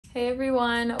Hey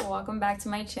everyone, welcome back to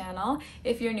my channel.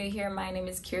 If you're new here, my name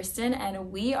is Kirsten and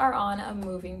we are on a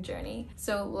moving journey.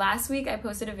 So last week I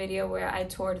posted a video where I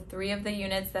toured 3 of the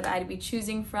units that I'd be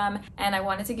choosing from, and I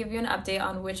wanted to give you an update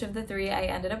on which of the 3 I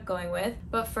ended up going with.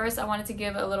 But first I wanted to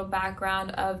give a little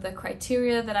background of the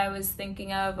criteria that I was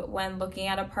thinking of when looking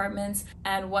at apartments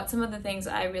and what some of the things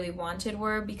I really wanted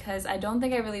were, because I don't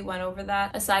think I really went over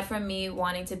that aside from me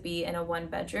wanting to be in a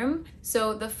 1-bedroom.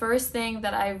 So the first thing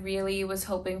that I really was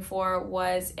hoping for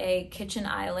was a kitchen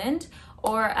island,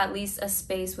 or at least a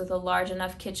space with a large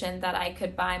enough kitchen that I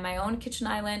could buy my own kitchen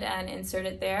island and insert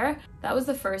it there. That was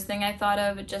the first thing I thought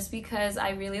of, just because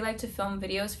I really like to film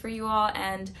videos for you all,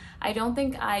 and I don't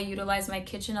think I utilize my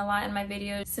kitchen a lot in my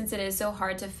videos since it is so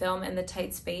hard to film in the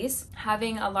tight space.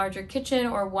 Having a larger kitchen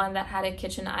or one that had a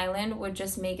kitchen island would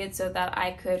just make it so that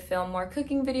I could film more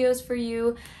cooking videos for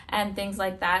you and things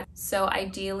like that. So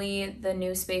ideally the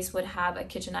new space would have a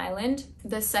kitchen island.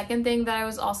 The second thing that I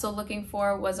was also looking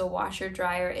for was a washer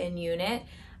dryer in unit.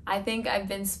 I think I've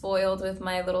been spoiled with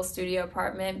my little studio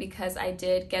apartment because I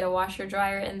did get a washer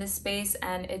dryer in this space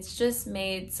and it's just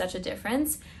made such a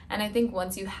difference. And I think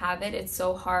once you have it, it's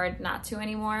so hard not to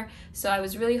anymore. So I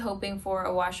was really hoping for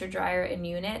a washer dryer in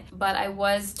unit, but I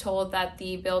was told that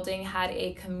the building had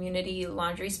a community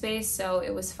laundry space, so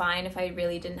it was fine if I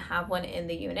really didn't have one in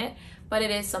the unit, but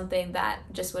it is something that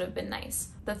just would have been nice.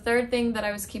 The third thing that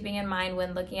I was keeping in mind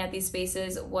when looking at these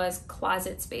spaces was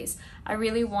closet space. I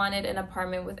really wanted an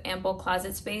apartment with ample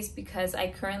closet space because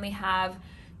I currently have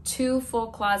 2 full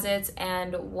closets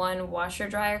and 1 washer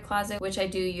dryer closet, which I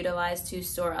do utilize to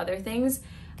store other things.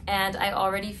 And I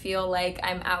already feel like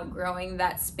I'm outgrowing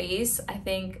that space. I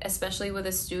think especially with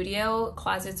a studio,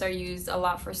 closets are used a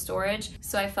lot for storage.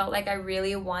 So I felt like I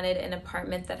really wanted an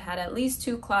apartment that had at least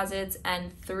 2 closets,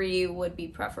 and 3 would be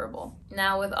preferable.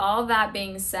 Now, with all that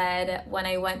being said, when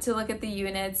I went to look at the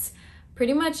units,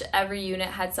 pretty much every unit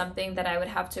had something that I would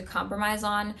have to compromise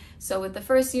on. So with the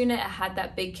first unit, it had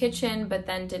that big kitchen, but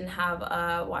then didn't have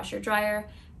a washer dryer.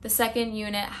 The second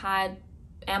unit had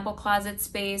ample closet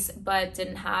space but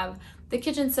didn't have the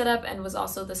kitchen set up and was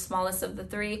also the smallest of the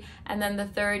 3. And then the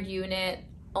third unit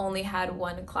only had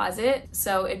 1 closet,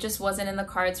 so it just wasn't in the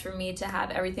cards for me to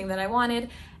have everything that I wanted.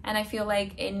 And I feel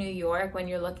like in New York, when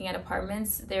you're looking at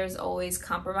apartments, there's always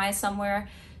compromise somewhere.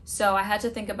 So I had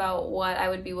to think about what I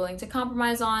would be willing to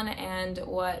compromise on and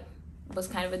what was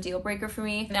kind of a deal breaker for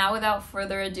me. Now, without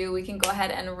further ado, we can go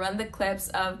ahead and run the clips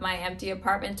of my empty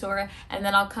apartment tour, and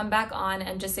then I'll come back on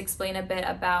and just explain a bit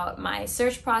about my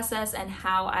search process and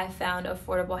how I found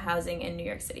affordable housing in New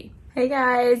York City. Hey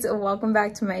guys, welcome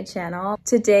back to my channel.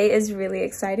 Today is really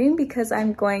exciting because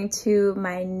I'm going to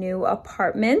my new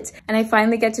apartment and I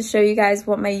finally get to show you guys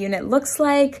what my unit looks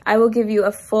like. I will give you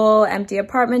a full empty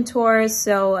apartment tour,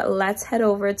 so let's head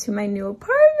over to my new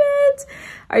apartment.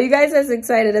 Are you guys as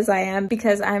excited as I am?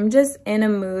 Because I'm just in a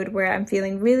mood where I'm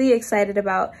feeling really excited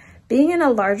about being in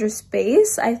a larger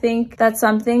space. I think that's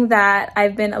something that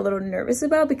I've been a little nervous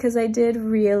about because I did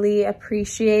really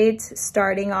appreciate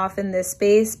starting off in this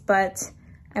space, but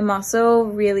I'm also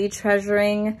really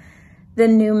treasuring the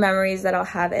new memories that I'll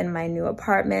have in my new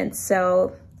apartment.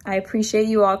 So I appreciate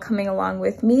you all coming along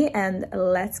with me, and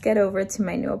let's get over to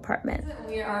my new apartment.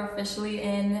 We are officially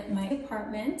in my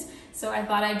apartment. So I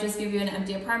thought I'd just give you an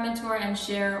empty apartment tour and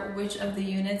share which of the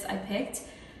units I picked.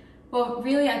 Well,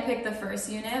 really I picked the first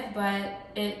unit, but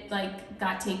it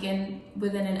got taken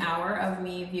within an hour of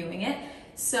me viewing it.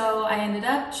 So I ended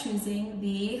up choosing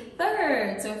the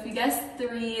third. So if you guessed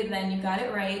 3, then you got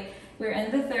it right. We're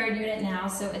in the third unit now,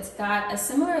 so it's got a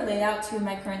similar layout to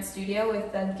my current studio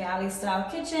with the galley style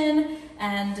kitchen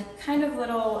and kind of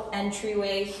little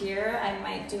entryway here. I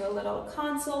might do a little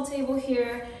console table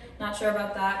here, not sure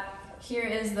about that. Here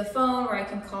is the phone where I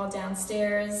can call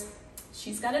downstairs.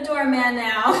 She's got a doorman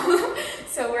now,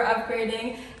 so we're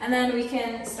upgrading. And then we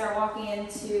can start walking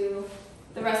into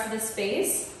the rest of the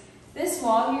space. This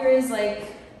wall here is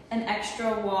like an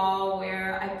extra wall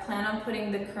where I plan on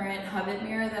putting the current Hobbit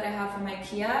mirror that I have from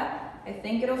IKEA. I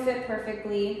think it'll fit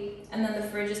perfectly. And then the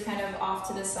fridge is kind of off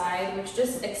to the side, which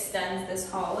just extends this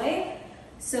hallway.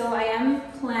 So I am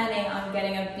planning on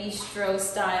getting a bistro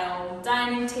style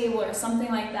dining table or something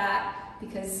like that,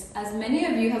 because as many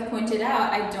of you have pointed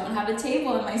out, I don't have a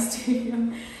table in my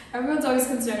studio. Everyone's always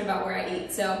concerned about where I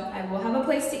eat, so I will have a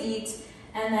place to eat.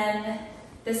 And then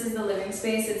this is the living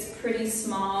space. It's pretty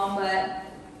small, but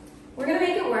we're gonna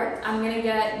make it work. I'm gonna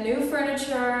get new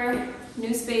furniture,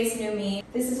 new space, new me.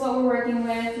 This is what we're working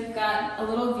with. We've got a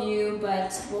little view,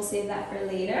 but we'll save that for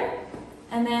later.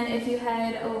 And then if you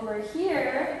head over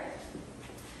here,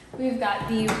 we've got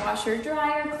the washer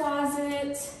dryer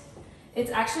closet.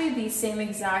 It's actually the same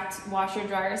exact washer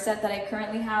dryer set that I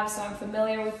currently have, so I'm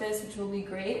familiar with this, which will be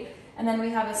great. And then we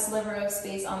have a sliver of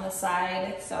space on the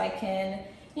side so I can,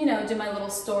 you know, do my little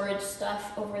storage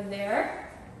stuff over there.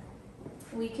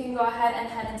 We can go ahead and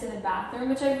head into the bathroom,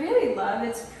 which I really love.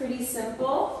 It's pretty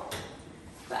simple.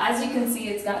 But as you can see,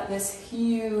 it's got this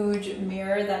huge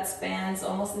mirror that spans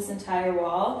almost this entire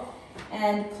wall.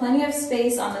 And plenty of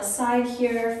space on the side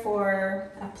here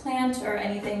for a plant or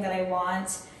anything that I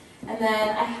want. And then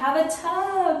I have a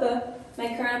tub. My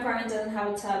current apartment doesn't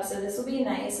have a tub, so this will be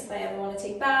nice if I ever want to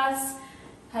take baths.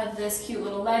 Have this cute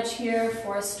little ledge here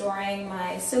for storing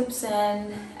my soaps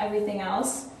and everything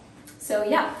else. So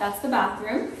yeah, that's the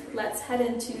bathroom. Let's head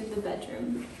into the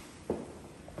bedroom.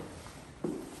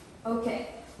 Okay,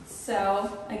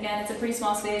 so again, it's a pretty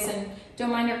small space, and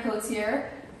don't mind your coats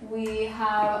here. We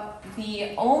have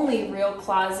the only real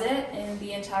closet in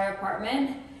the entire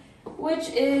apartment, which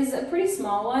is a pretty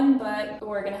small one, but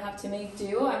we're gonna have to make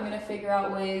do. I'm gonna figure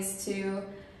out ways to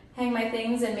hang my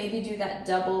things and maybe do that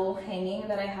double hanging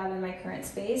that I have in my current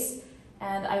space.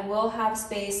 And I will have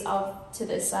space off to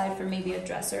this side for maybe a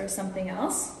dresser or something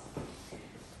else.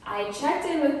 I checked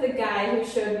in with the guy who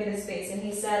showed me the space, and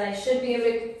he said I should be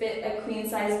able to fit a queen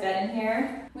size bed in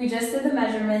here. We just did the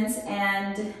measurements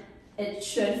and it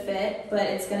should fit, but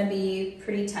it's gonna be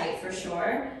pretty tight for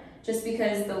sure, just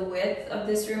because the width of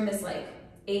this room is like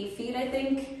 8 feet, I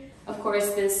think. Of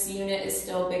course, this unit is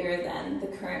still bigger than the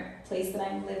current place that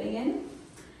I'm living in.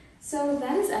 So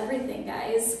that is everything,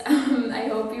 guys. I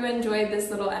hope you enjoyed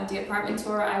this little empty apartment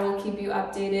tour. I will keep you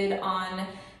updated on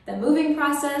the moving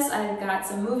process. I've got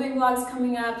some moving vlogs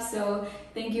coming up, so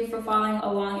thank you for following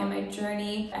along in my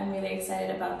journey. I'm really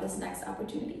excited about this next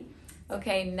opportunity.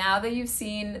 Okay, now that you've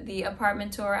seen the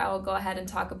apartment tour, I will go ahead and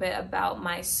talk a bit about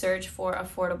my search for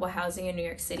affordable housing in New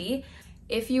York City.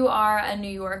 If you are a New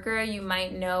Yorker, you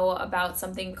might know about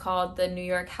something called the New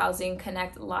York Housing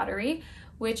Connect Lottery,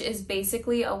 which is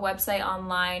basically a website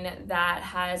online that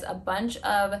has a bunch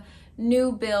of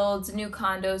new builds, new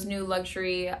condos, new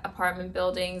luxury apartment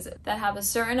buildings that have a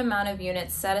certain amount of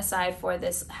units set aside for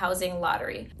this housing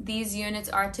lottery. These units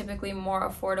are typically more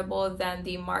affordable than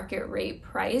the market rate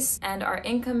price and are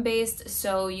income based,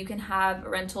 so you can have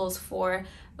rentals for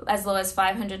as low as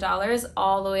 $500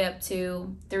 all the way up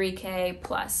to $3K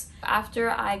plus.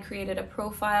 After I created a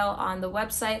profile on the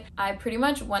website, I pretty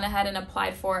much went ahead and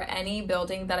applied for any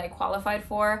building that I qualified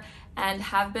for and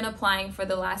have been applying for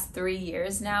the last 3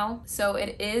 years now. So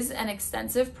it is an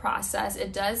extensive process.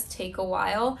 It does take a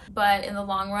while, but in the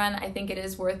long run, I think it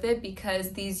is worth it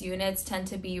because these units tend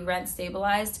to be rent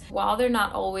stabilized. While they're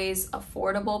not always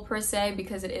affordable per se,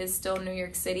 because it is still New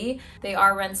York City, they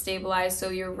are rent stabilized, so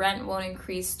your rent won't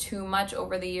increase too much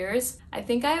over the years. I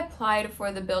think I applied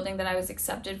for the building that I was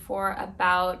accepted for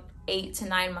about 8 to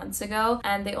 9 months ago,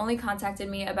 and they only contacted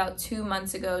me about 2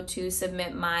 months ago to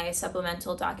submit my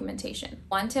supplemental documentation.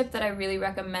 One tip that I really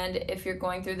recommend if you're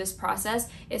going through this process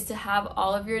is to have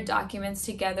all of your documents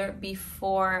together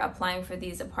before applying for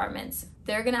these apartments.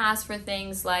 They're gonna ask for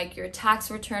things like your tax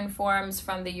return forms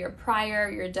from the year prior,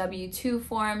 your W-2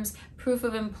 forms, proof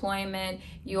of employment,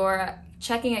 your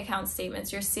checking account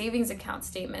statements, your savings account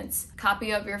statements,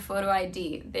 copy of your photo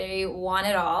ID. They want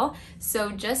it all. So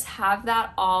just have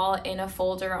that all in a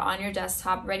folder on your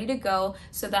desktop ready to go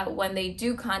so that when they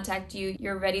do contact you,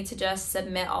 you're ready to just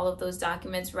submit all of those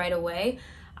documents right away.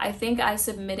 I think I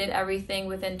submitted everything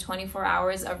within 24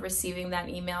 hours of receiving that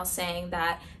email saying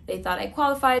that they thought I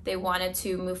qualified, they wanted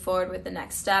to move forward with the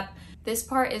next step. This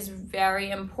part is very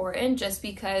important just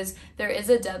because there is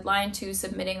a deadline to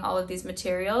submitting all of these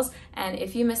materials, and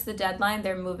if you miss the deadline,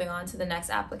 they're moving on to the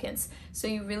next applicants. So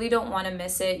you really don't want to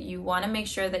miss it. You want to make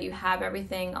sure that you have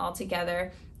everything all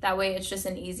together. That way it's just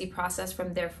an easy process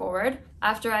from there forward.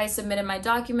 After I submitted my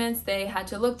documents, they had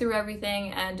to look through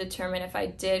everything and determine if I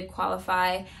did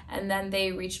qualify, and then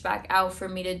they reached back out for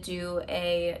me to do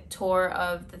a tour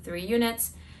of the 3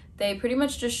 units. They pretty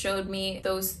much just showed me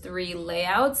those 3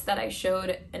 layouts that I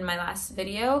showed in my last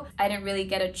video. I didn't really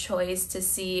get a choice to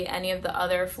see any of the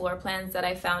other floor plans that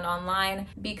I found online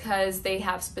because they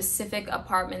have specific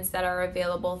apartments that are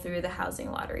available through the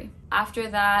housing lottery. After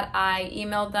that, I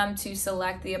emailed them to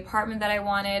select the apartment that I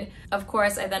wanted. Of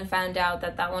course, I then found out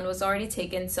that that one was already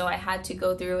taken, so I had to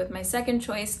go through with my second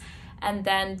choice, and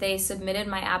then they submitted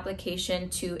my application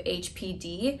to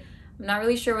HPD. I'm not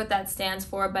really sure what that stands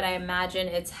for, but I imagine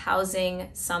it's housing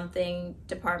something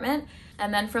department.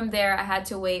 And then from there, I had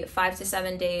to wait 5 to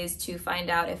 7 days to find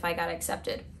out if I got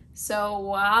accepted. So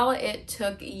while it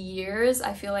took years,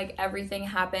 I feel like everything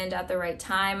happened at the right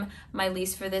time. My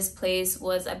lease for this place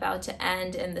was about to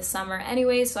end in the summer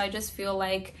anyway, so I just feel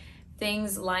like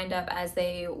things lined up as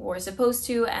they were supposed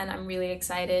to, and I'm really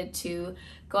excited to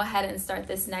go ahead and start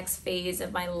this next phase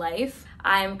of my life.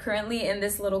 I'm currently in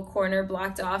this little corner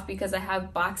blocked off because I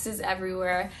have boxes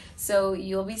everywhere, so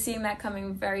you'll be seeing that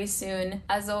coming very soon.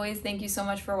 As always, thank you so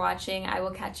much for watching. I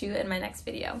will catch you in my next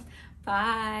video.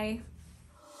 Bye!